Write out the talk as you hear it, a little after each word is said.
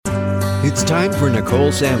It's time for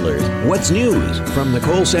Nicole Sandler's What's News from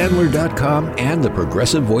NicoleSandler.com and the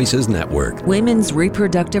Progressive Voices Network. Women's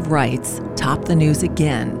reproductive rights top the news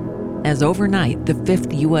again, as overnight the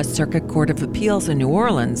Fifth U.S. Circuit Court of Appeals in New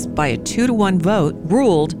Orleans, by a 2-1 vote,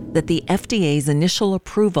 ruled that the FDA's initial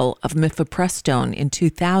approval of mifepristone in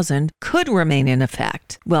 2000 could remain in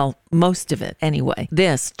effect. Well, most of it anyway.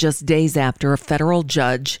 This just days after a federal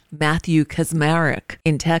judge, Matthew Kacsmaryk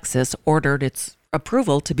in Texas, ordered its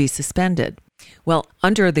approval to be suspended. Well,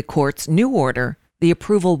 under the court's new order, the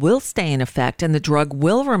approval will stay in effect and the drug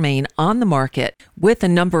will remain on the market, with a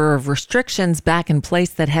number of restrictions back in place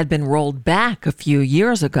that had been rolled back a few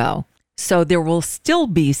years ago. So there will still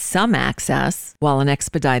be some access while an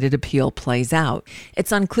expedited appeal plays out.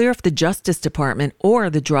 It's unclear if the Justice Department or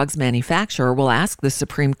the drug's manufacturer will ask the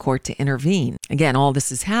Supreme Court to intervene. Again, all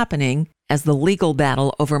this is happening as the legal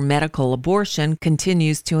battle over medical abortion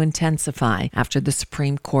continues to intensify after the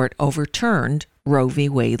Supreme Court overturned Roe v.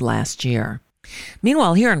 Wade last year.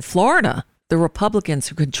 Meanwhile, here in Florida, the Republicans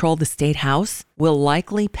who control the state house will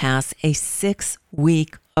likely pass a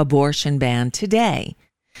 6-week abortion ban today.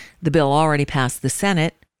 The bill already passed the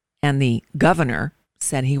Senate, and the governor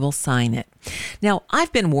said he will sign it. Now,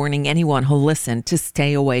 I've been warning anyone who'll listen to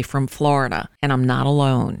stay away from Florida, and I'm not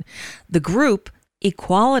alone. The group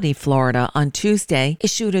Equality Florida on Tuesday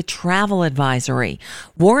issued a travel advisory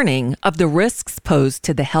warning of the risks posed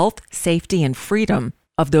to the health, safety, and freedom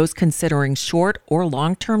of those considering short or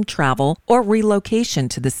long-term travel or relocation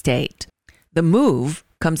to the state. The move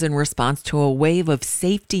comes in response to a wave of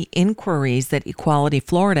safety inquiries that Equality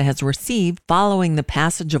Florida has received following the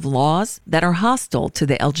passage of laws that are hostile to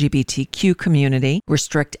the LGBTQ community,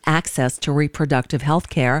 restrict access to reproductive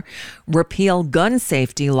health care, repeal gun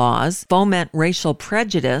safety laws, foment racial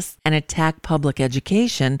prejudice, and attack public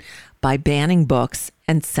education by banning books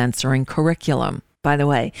and censoring curriculum. By the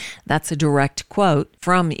way, that's a direct quote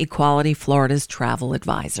from Equality Florida's travel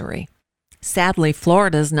advisory. Sadly,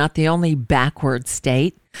 Florida is not the only backward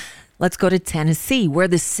state. Let's go to Tennessee, where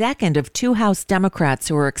the second of 2 House Democrats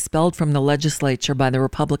who were expelled from the legislature by the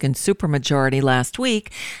Republican supermajority last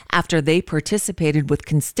week after they participated with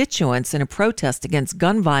constituents in a protest against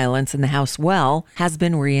gun violence in the House has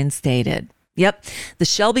been reinstated. Yep, the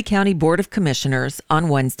Shelby County Board of Commissioners on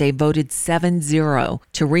Wednesday voted 7-0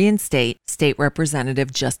 to reinstate State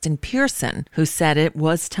Representative Justin Pearson, who said it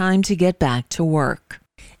was time to get back to work.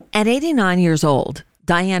 At 89 years old,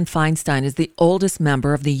 Dianne Feinstein is the oldest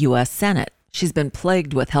member of the U.S. Senate. She's been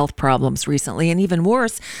plagued with health problems recently, and even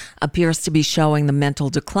worse, appears to be showing the mental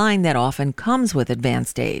decline that often comes with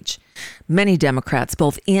advanced age. Many Democrats,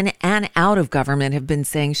 both in and out of government, have been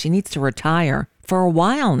saying she needs to retire for a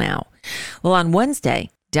while now. Well, on Wednesday,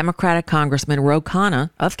 Democratic Congressman Ro Khanna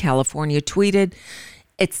of California tweeted,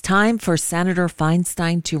 "It's time for Senator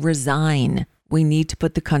Feinstein to resign. We need to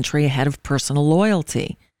put the country ahead of personal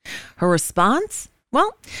loyalty." Her response?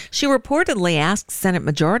 Well, she reportedly asked Senate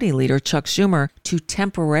Majority Leader Chuck Schumer to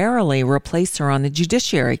temporarily replace her on the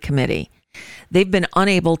Judiciary Committee. They've been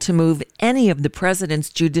unable to move any of the president's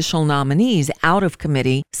judicial nominees out of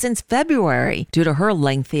committee since February due to her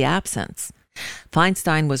lengthy absence.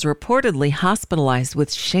 Feinstein was reportedly hospitalized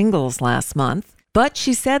with shingles last month, but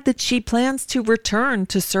she said that she plans to return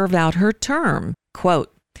to serve out her term.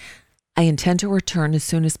 Quote, "I intend to return as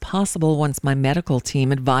soon as possible once my medical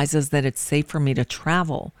team advises that it's safe for me to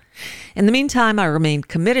travel. In the meantime, I remain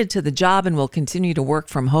committed to the job and will continue to work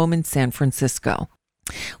from home in San Francisco."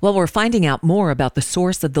 Well, we're finding out more about the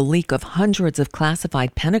source of the leak of hundreds of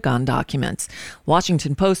classified Pentagon documents.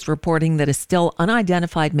 Washington Post reporting that a still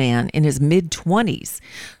unidentified man in his mid-20s,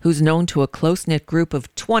 who's known to a close-knit group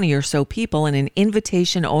of 20 or so people in an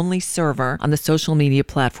invitation-only server on the social media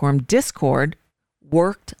platform Discord,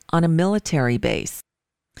 worked on a military base.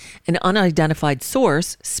 An unidentified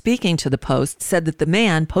source speaking to the Post said that the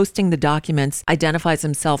man posting the documents identifies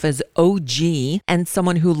himself as OG and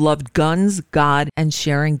someone who loved guns, God, and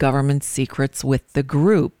sharing government secrets with the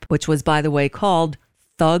group, which was, by the way, called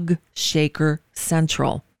Thug Shaker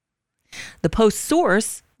Central. The Post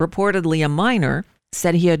source, reportedly a minor,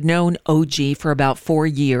 said he had known OG for about 4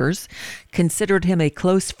 years, considered him a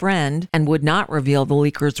close friend, and would not reveal the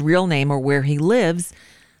leaker's real name or where he lives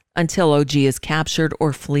until OG is captured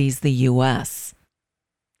or flees the U.S.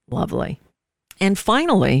 Lovely. And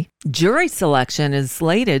finally, jury selection is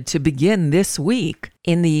slated to begin this week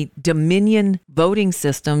in the Dominion Voting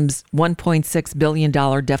Systems $1.6 billion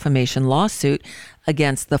defamation lawsuit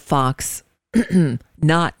against the Fox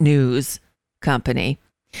Not News company.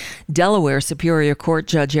 Delaware Superior Court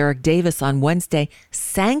Judge Eric Davis on Wednesday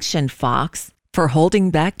sanctioned Fox for holding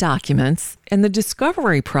back documents in the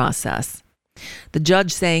discovery process. The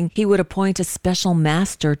judge saying he would appoint a special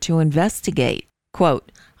master to investigate.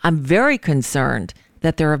 Quote, I'm very concerned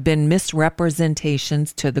that there have been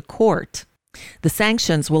misrepresentations to the court. The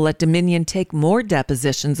sanctions will let Dominion take more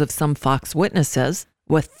depositions of some Fox witnesses,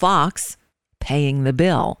 with Fox paying the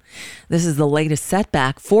bill. This is the latest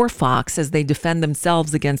setback for Fox as they defend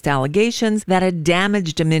themselves against allegations that had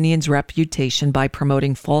damaged Dominion's reputation by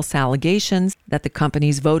promoting false allegations that the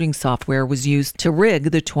company's voting software was used to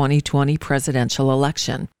rig the 2020 presidential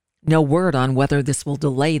election. No word on whether this will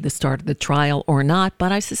delay the start of the trial or not,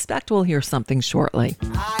 but I suspect we'll hear something shortly.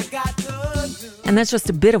 And that's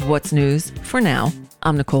just a bit of what's news for now.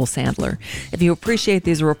 I'm Nicole Sandler. If you appreciate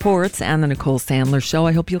these reports and the Nicole Sandler Show,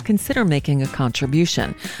 I hope you'll consider making a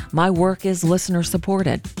contribution. My work is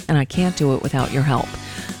listener-supported, and I can't do it without your help.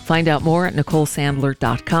 Find out more at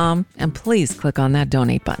NicoleSandler.com, and please click on that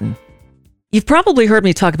donate button. You've probably heard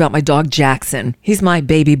me talk about my dog Jackson. He's my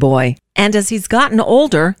baby boy. And as he's gotten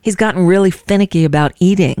older, he's gotten really finicky about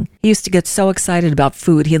eating. He used to get so excited about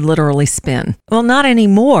food, he'd literally spin. Well, not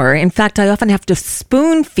anymore. In fact, I often have to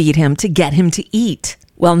spoon feed him to get him to eat.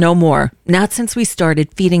 Well, no more. Not since we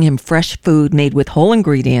started feeding him fresh food made with whole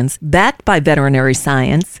ingredients, backed by veterinary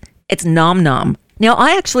science. It's Nom Nom. Now,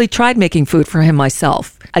 I actually tried making food for him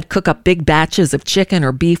myself. I'd cook up big batches of chicken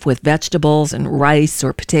or beef with vegetables and rice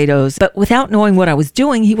or potatoes, but without knowing what I was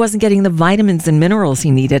doing, he wasn't getting the vitamins and minerals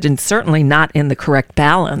he needed, and certainly not in the correct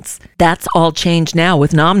balance. That's all changed now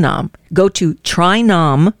with Nom Nom. Go to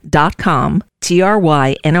trynom.com,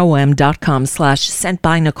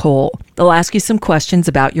 trynom.com/sentbynicole. They'll ask you some questions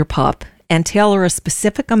about your pup and tailor a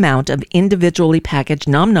specific amount of individually packaged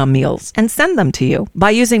Nom Nom meals and send them to you.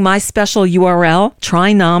 By using my special URL,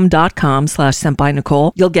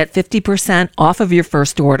 trynom.com/sentbynicole, you'll get 50% off of your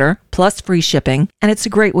first order, plus free shipping, and it's a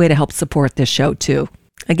great way to help support this show too.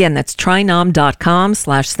 Again, that's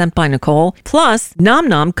trynom.com/sentbynicole. Plus, Nom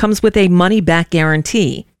Nom comes with a money-back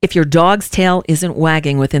guarantee. If your dog's tail isn't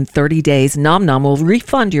wagging within 30 days, Nom Nom will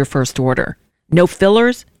refund your first order. No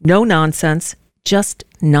fillers, no nonsense, just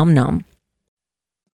Nom Nom.